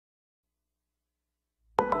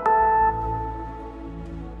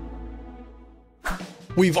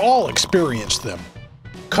We've all experienced them.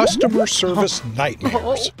 Customer service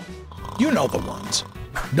nightmares. You know the ones.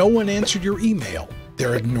 No one answered your email.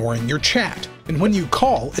 They're ignoring your chat. And when you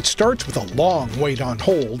call, it starts with a long wait on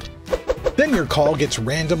hold. Then your call gets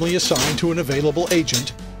randomly assigned to an available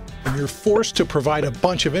agent, and you're forced to provide a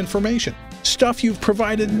bunch of information, stuff you've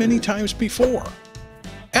provided many times before.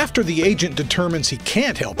 After the agent determines he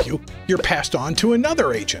can't help you, you're passed on to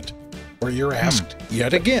another agent, where you're asked,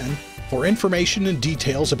 yet again, for information and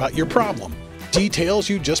details about your problem. Details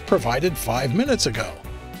you just provided 5 minutes ago.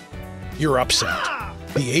 You're upset.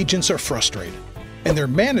 The agents are frustrated, and their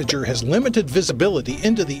manager has limited visibility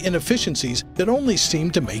into the inefficiencies that only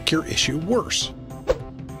seem to make your issue worse.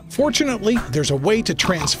 Fortunately, there's a way to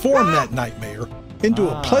transform that nightmare into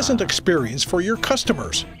a pleasant experience for your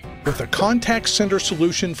customers with a contact center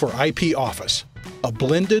solution for IP Office, a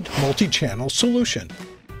blended multi-channel solution.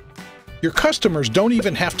 Your customers don't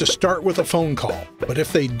even have to start with a phone call, but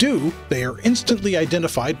if they do, they are instantly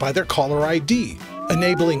identified by their caller ID,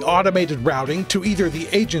 enabling automated routing to either the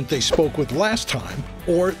agent they spoke with last time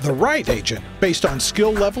or the right agent based on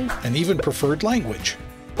skill level and even preferred language.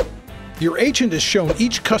 Your agent is shown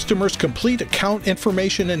each customer's complete account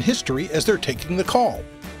information and history as they're taking the call.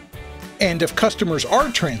 And if customers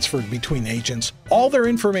are transferred between agents, all their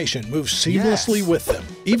information moves seamlessly with them,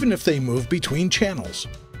 even if they move between channels.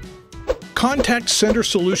 Contact Center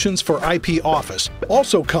solutions for IP Office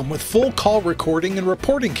also come with full call recording and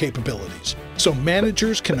reporting capabilities, so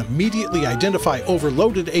managers can immediately identify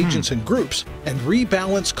overloaded agents and groups and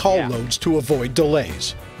rebalance call loads to avoid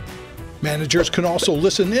delays. Managers can also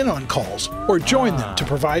listen in on calls or join them to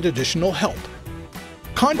provide additional help.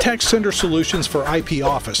 Contact Center solutions for IP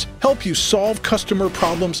Office help you solve customer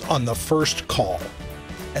problems on the first call.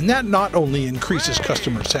 And that not only increases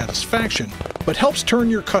customer satisfaction, but helps turn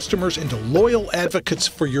your customers into loyal advocates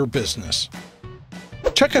for your business.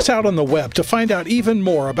 Check us out on the web to find out even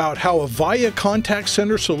more about how Avaya Contact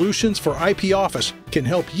Center solutions for IP Office can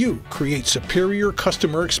help you create superior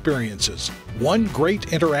customer experiences, one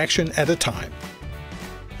great interaction at a time.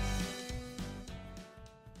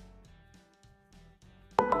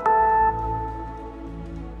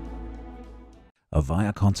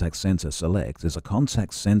 Avaya Contact Center Select is a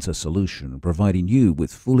contact center solution providing you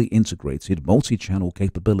with fully integrated multi-channel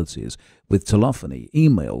capabilities with telephony,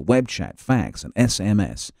 email, web chat, fax, and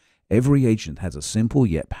SMS. Every agent has a simple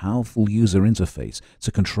yet powerful user interface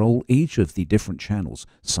to control each of the different channels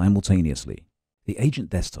simultaneously. The agent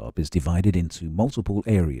desktop is divided into multiple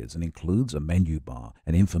areas and includes a menu bar,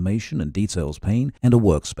 an information and details pane, and a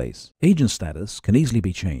workspace. Agent status can easily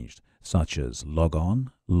be changed, such as log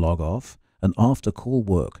on, log off, and after-call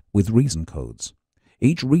work with reason codes.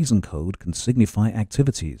 Each reason code can signify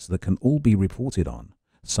activities that can all be reported on,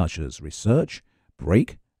 such as research,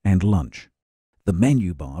 break, and lunch. The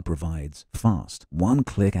menu bar provides fast,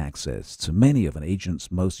 one-click access to many of an agent's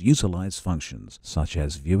most utilized functions, such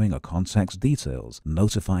as viewing a contact's details,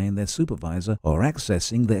 notifying their supervisor, or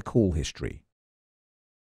accessing their call history.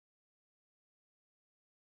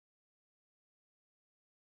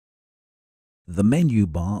 The menu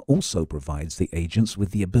bar also provides the agents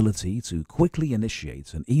with the ability to quickly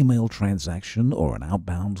initiate an email transaction or an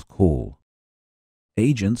outbound call.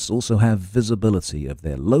 Agents also have visibility of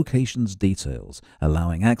their location's details,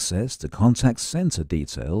 allowing access to contact center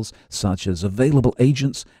details such as available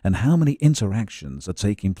agents and how many interactions are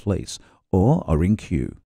taking place or are in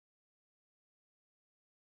queue.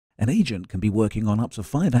 An agent can be working on up to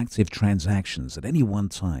 5 active transactions at any one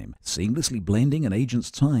time, seamlessly blending an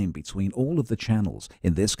agent's time between all of the channels,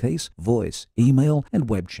 in this case, voice, email, and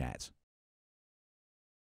web chat.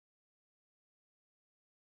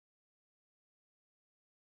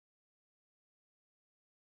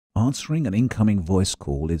 Answering an incoming voice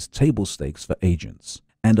call is table stakes for agents,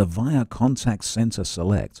 and Avaya Contact Center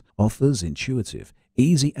Select offers intuitive,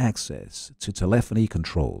 easy access to telephony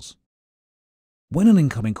controls. When an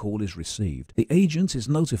incoming call is received, the agent is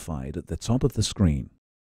notified at the top of the screen.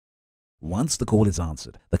 Once the call is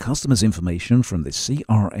answered, the customer's information from the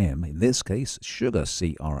CRM, in this case Sugar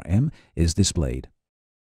CRM, is displayed.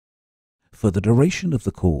 For the duration of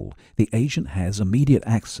the call, the agent has immediate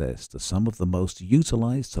access to some of the most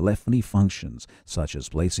utilized telephony functions, such as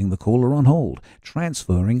placing the caller on hold,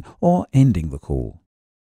 transferring, or ending the call.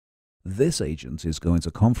 This agent is going to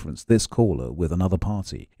conference this caller with another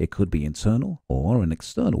party. It could be internal or an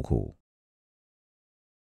external call.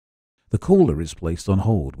 The caller is placed on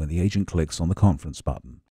hold when the agent clicks on the conference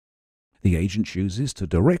button. The agent chooses to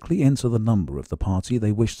directly enter the number of the party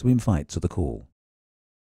they wish to invite to the call.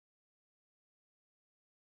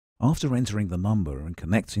 After entering the number and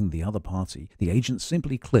connecting the other party, the agent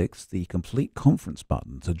simply clicks the Complete Conference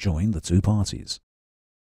button to join the two parties.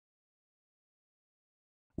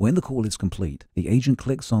 When the call is complete, the agent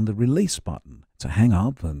clicks on the Release button to hang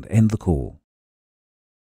up and end the call.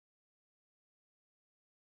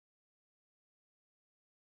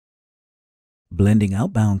 Blending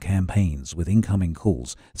outbound campaigns with incoming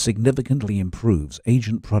calls significantly improves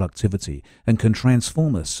agent productivity and can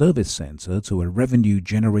transform a service center to a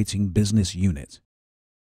revenue-generating business unit.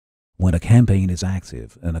 When a campaign is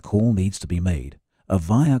active and a call needs to be made,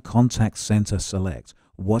 Avaya Contact Center Select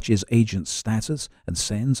watches agent status and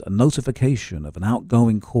sends a notification of an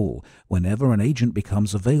outgoing call whenever an agent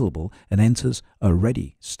becomes available and enters a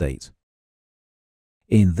ready state.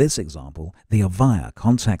 In this example, the Avaya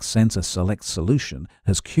Contact Center Select solution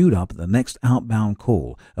has queued up the next outbound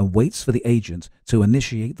call and waits for the agent to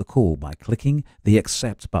initiate the call by clicking the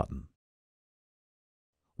Accept button.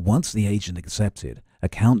 Once the agent accepted, a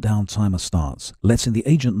countdown timer starts, letting the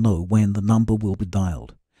agent know when the number will be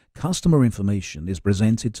dialed. Customer information is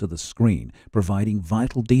presented to the screen, providing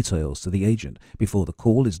vital details to the agent before the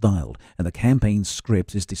call is dialed, and the campaign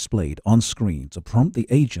script is displayed on screen to prompt the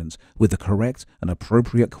agent with the correct and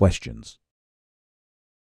appropriate questions.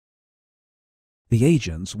 The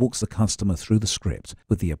agent walks the customer through the script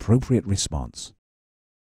with the appropriate response.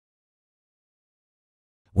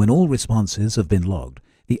 When all responses have been logged,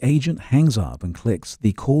 the agent hangs up and clicks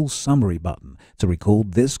the Call Summary button to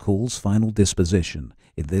record this call's final disposition,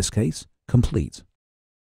 in this case, complete.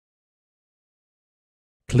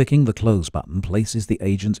 Clicking the Close button places the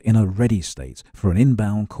agent in a ready state for an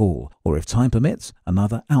inbound call, or if time permits,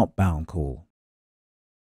 another outbound call.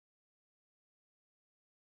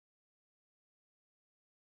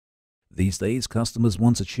 These days, customers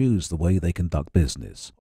want to choose the way they conduct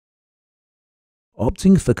business.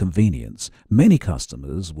 Opting for convenience, many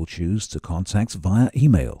customers will choose to contact via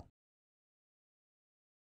email.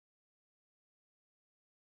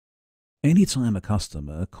 Anytime a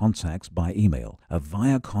customer contacts by email,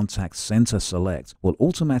 Avaya Contact Center Select will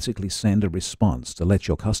automatically send a response to let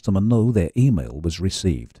your customer know their email was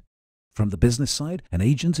received. From the business side, an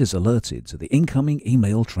agent is alerted to the incoming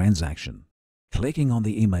email transaction. Clicking on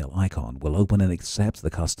the email icon will open and accept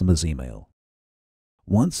the customer's email.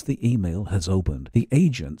 Once the email has opened, the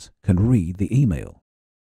agent can read the email.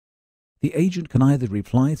 The agent can either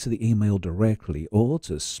reply to the email directly or,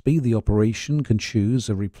 to speed the operation, can choose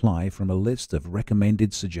a reply from a list of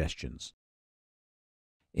recommended suggestions.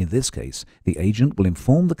 In this case, the agent will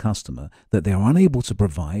inform the customer that they are unable to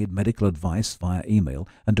provide medical advice via email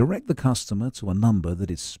and direct the customer to a number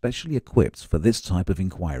that is specially equipped for this type of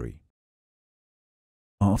inquiry.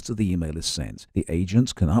 After the email is sent, the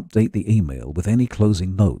agent can update the email with any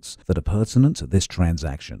closing notes that are pertinent to this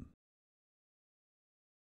transaction.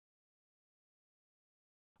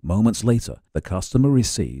 Moments later, the customer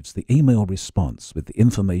receives the email response with the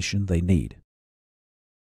information they need.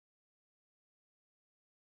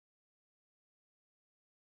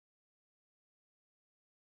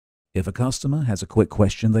 If a customer has a quick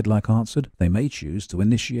question they'd like answered, they may choose to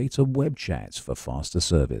initiate a web chat for faster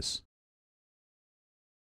service.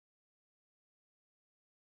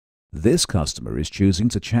 This customer is choosing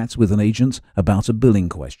to chat with an agent about a billing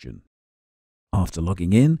question. After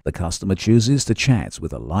logging in, the customer chooses to chat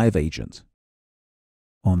with a live agent.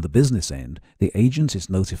 On the business end, the agent is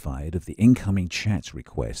notified of the incoming chat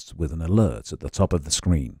request with an alert at the top of the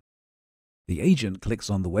screen. The agent clicks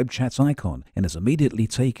on the web chat icon and is immediately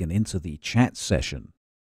taken into the chat session.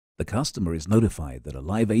 The customer is notified that a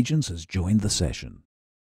live agent has joined the session.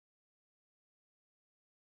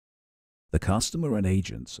 The customer and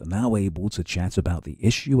agents are now able to chat about the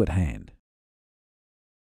issue at hand.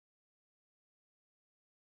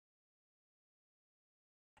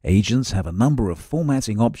 Agents have a number of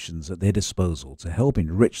formatting options at their disposal to help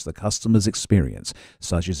enrich the customer's experience,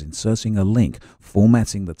 such as inserting a link,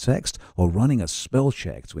 formatting the text, or running a spell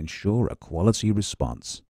check to ensure a quality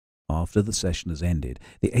response. After the session has ended,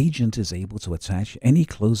 the agent is able to attach any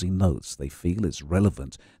closing notes they feel is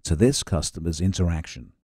relevant to this customer's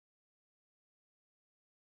interaction.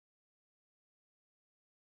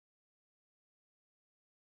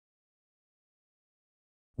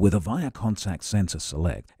 With Avaya Contact Center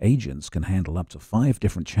Select, agents can handle up to 5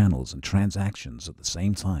 different channels and transactions at the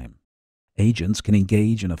same time. Agents can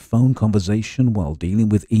engage in a phone conversation while dealing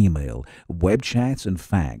with email, web chat and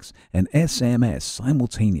fax, and SMS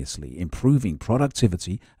simultaneously, improving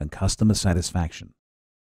productivity and customer satisfaction.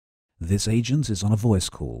 This agent is on a voice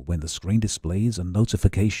call when the screen displays a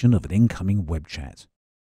notification of an incoming web chat.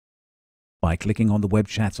 By clicking on the web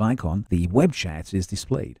chat icon, the web chat is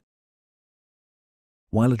displayed.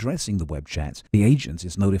 While addressing the web chat, the agent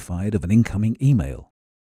is notified of an incoming email.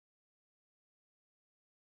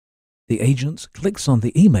 The agent clicks on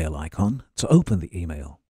the email icon to open the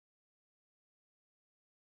email.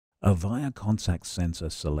 Avaya Contact Center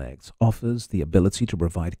Select offers the ability to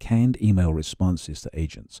provide canned email responses to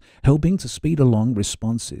agents, helping to speed along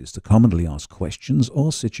responses to commonly asked questions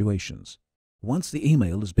or situations. Once the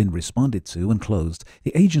email has been responded to and closed,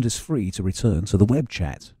 the agent is free to return to the web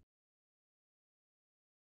chat.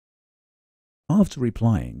 After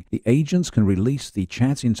replying, the agent can release the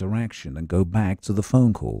chat interaction and go back to the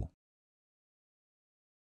phone call.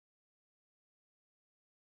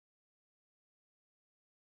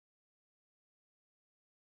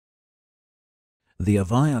 The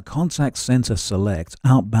Avaya Contact Center Select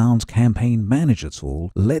Outbound Campaign Manager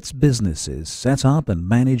tool lets businesses set up and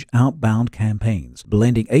manage outbound campaigns,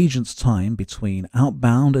 blending agents' time between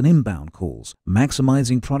outbound and inbound calls,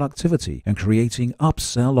 maximizing productivity and creating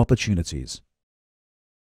upsell opportunities.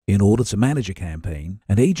 In order to manage a campaign,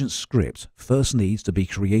 an agent script first needs to be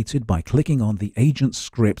created by clicking on the Agent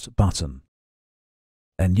Script button.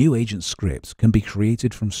 A new agent script can be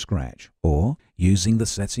created from scratch or using the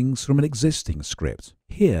settings from an existing script.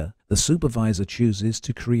 Here, the supervisor chooses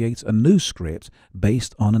to create a new script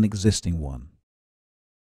based on an existing one.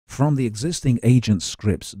 From the existing agent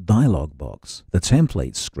scripts dialog box, the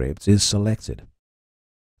template script is selected.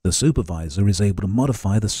 The supervisor is able to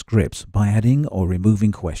modify the script by adding or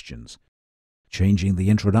removing questions, changing the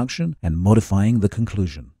introduction and modifying the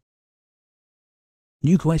conclusion.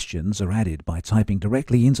 New questions are added by typing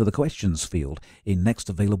directly into the questions field in next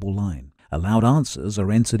available line. Allowed answers are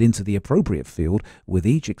entered into the appropriate field, with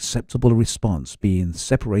each acceptable response being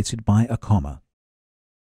separated by a comma.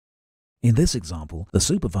 In this example, the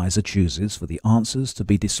supervisor chooses for the answers to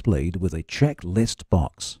be displayed with a checklist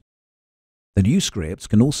box. The new script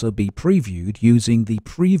can also be previewed using the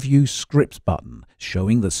Preview Script button,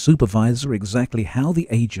 showing the supervisor exactly how the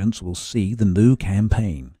agent will see the new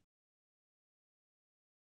campaign.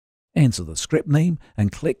 Enter the script name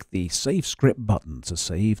and click the Save Script button to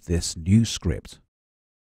save this new script.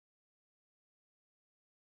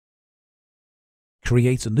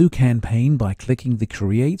 Create a new campaign by clicking the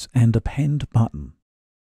Create and Append button.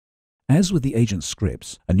 As with the agent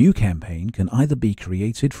scripts, a new campaign can either be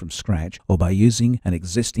created from scratch or by using an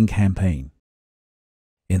existing campaign.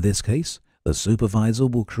 In this case, the supervisor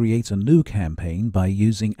will create a new campaign by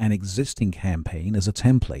using an existing campaign as a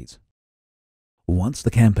template. Once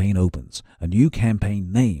the campaign opens, a new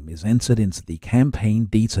campaign name is entered into the Campaign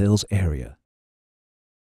Details area.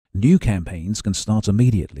 New campaigns can start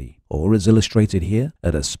immediately, or as illustrated here,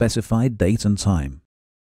 at a specified date and time.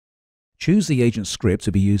 Choose the agent script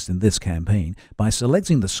to be used in this campaign by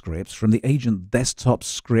selecting the scripts from the Agent Desktop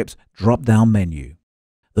Script drop-down menu.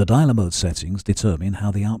 The dialer mode settings determine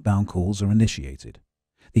how the outbound calls are initiated.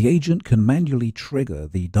 The agent can manually trigger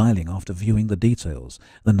the dialing after viewing the details.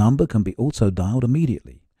 The number can be auto-dialed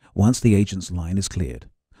immediately once the agent's line is cleared,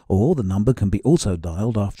 or the number can be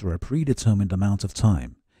auto-dialed after a predetermined amount of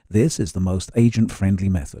time. This is the most agent-friendly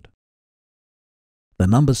method. The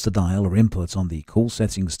numbers to dial are input on the Call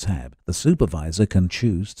Settings tab. The supervisor can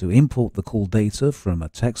choose to import the call data from a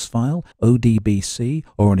text file, ODBC,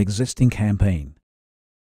 or an existing campaign.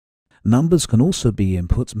 Numbers can also be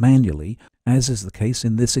input manually, as is the case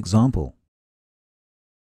in this example.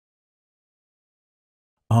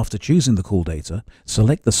 After choosing the call data,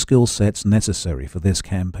 select the skill sets necessary for this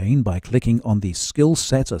campaign by clicking on the Skill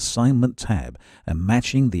Set Assignment tab and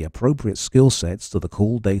matching the appropriate skill sets to the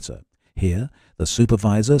call data. Here, the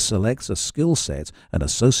supervisor selects a skill set and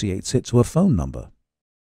associates it to a phone number.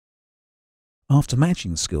 After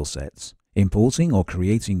matching skill sets, importing or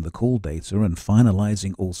creating the call data and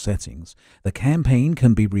finalizing all settings, the campaign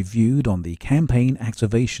can be reviewed on the Campaign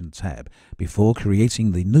Activation tab before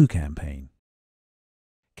creating the new campaign.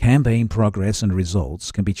 Campaign progress and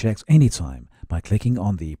results can be checked anytime by clicking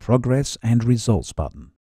on the Progress and Results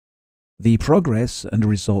button. The Progress and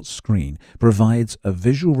Results screen provides a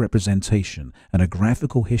visual representation and a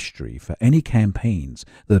graphical history for any campaigns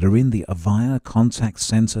that are in the Avaya Contact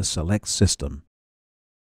Center Select system.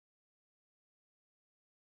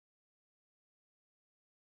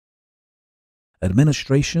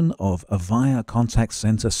 Administration of Avaya Contact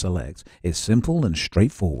Center Select is simple and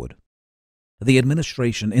straightforward. The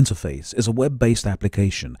administration interface is a web-based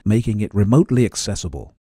application, making it remotely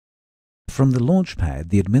accessible. From the Launchpad,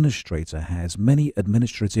 the administrator has many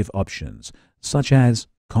administrative options, such as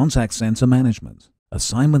contact center management,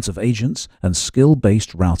 assignment of agents, and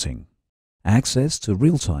skill-based routing, access to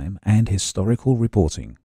real-time and historical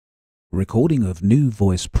reporting, recording of new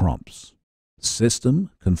voice prompts, system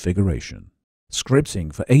configuration,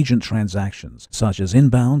 scripting for agent transactions such as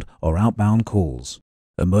inbound or outbound calls,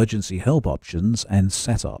 emergency help options and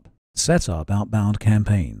setup outbound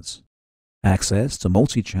campaigns, access to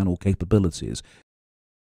multi-channel capabilities.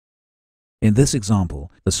 In this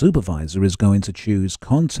example, the supervisor is going to choose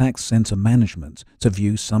Contact Center Management to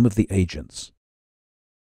view some of the agents.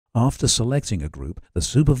 After selecting a group, the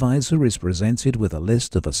supervisor is presented with a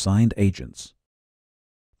list of assigned agents.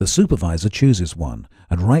 The supervisor chooses one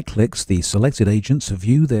and right-clicks the selected agent to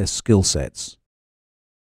view their skill sets.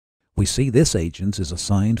 We see this agent is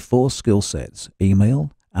assigned 4 skill sets: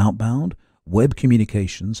 email, outbound, web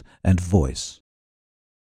communications, and voice.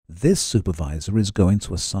 This supervisor is going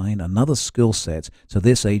to assign another skill set to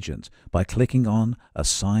this agent by clicking on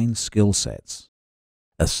Assign Skill Sets.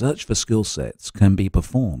 A search for skill sets can be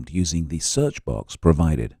performed using the search box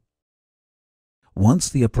provided. Once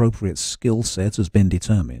the appropriate skill set has been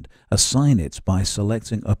determined, assign it by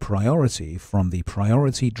selecting a priority from the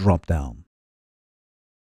Priority drop-down.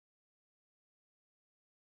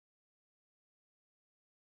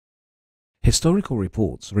 Historical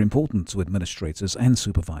reports are important to administrators and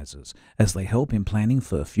supervisors as they help in planning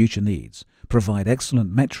for future needs, provide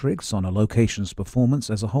excellent metrics on a location's performance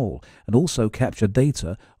as a whole, and also capture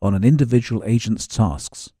data on an individual agent's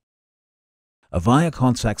tasks. Avaya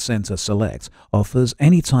Contact Center Select offers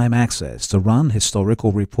anytime access to run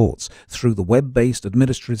historical reports through the web-based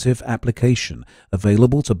administrative application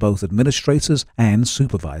available to both administrators and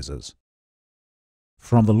supervisors.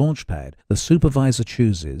 From the Launchpad, the supervisor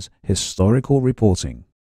chooses Historical Reporting.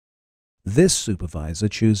 This supervisor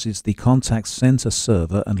chooses the contact center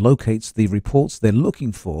server and locates the reports they're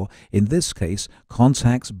looking for, in this case,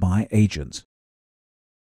 Contacts by Agent.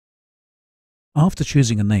 After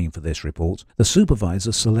choosing a name for this report, the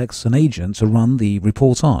supervisor selects an agent to run the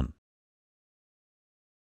report on.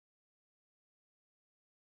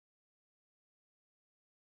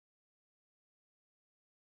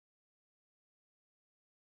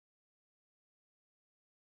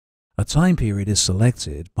 A time period is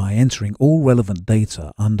selected by entering all relevant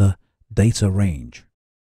data under Data Range.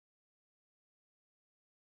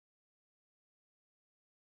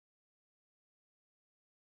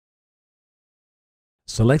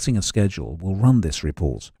 Selecting a schedule will run this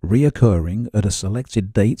report, reoccurring at a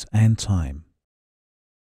selected date and time.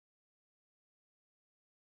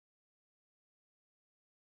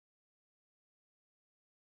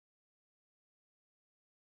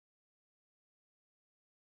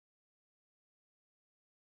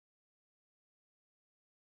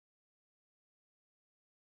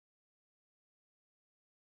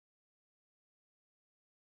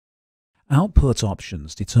 Output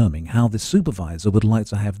options determine how the supervisor would like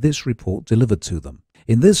to have this report delivered to them.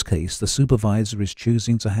 In this case, the supervisor is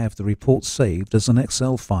choosing to have the report saved as an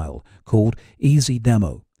Excel file called Easy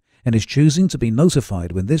Demo, and is choosing to be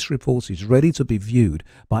notified when this report is ready to be viewed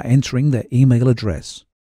by entering their email address.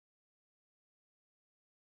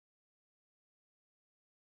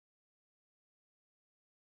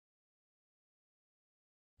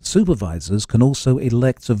 Supervisors can also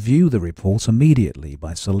elect to view the report immediately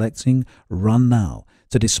by selecting Run Now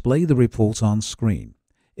to display the report on screen.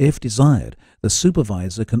 If desired, the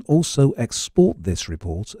supervisor can also export this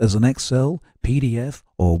report as an Excel, PDF,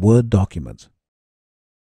 or Word document.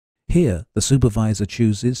 Here, the supervisor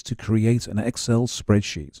chooses to create an Excel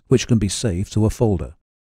spreadsheet, which can be saved to a folder.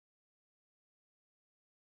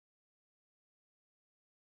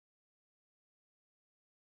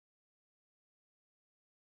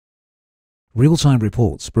 Real-time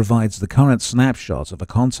reports provides the current snapshot of a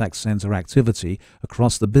contact center activity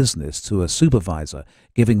across the business to a supervisor,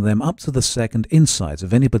 giving them up-to-the-second insight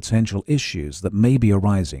of any potential issues that may be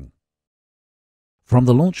arising. From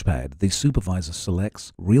the Launchpad, the supervisor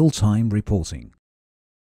selects Real-time Reporting.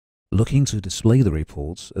 Looking to display the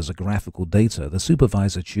reports as a graphical data, the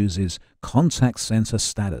supervisor chooses Contact Center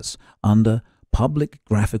Status under Public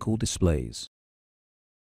Graphical Displays.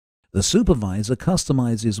 The supervisor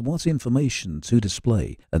customizes what information to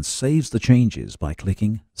display and saves the changes by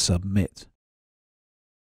clicking Submit.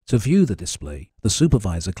 To view the display, the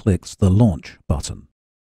supervisor clicks the Launch button.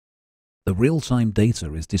 The real-time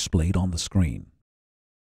data is displayed on the screen.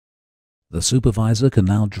 The supervisor can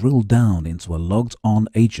now drill down into a logged-on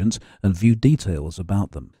agent and view details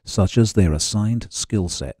about them, such as their assigned skill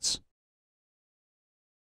sets.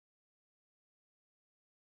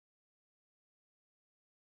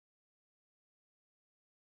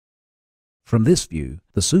 From this view,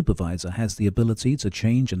 the supervisor has the ability to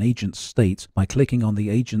change an agent's state by clicking on the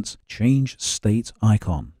agent's Change State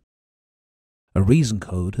icon. A reason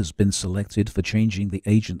code has been selected for changing the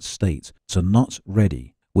agent's state to Not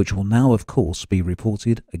Ready, which will now of course be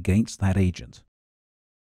reported against that agent.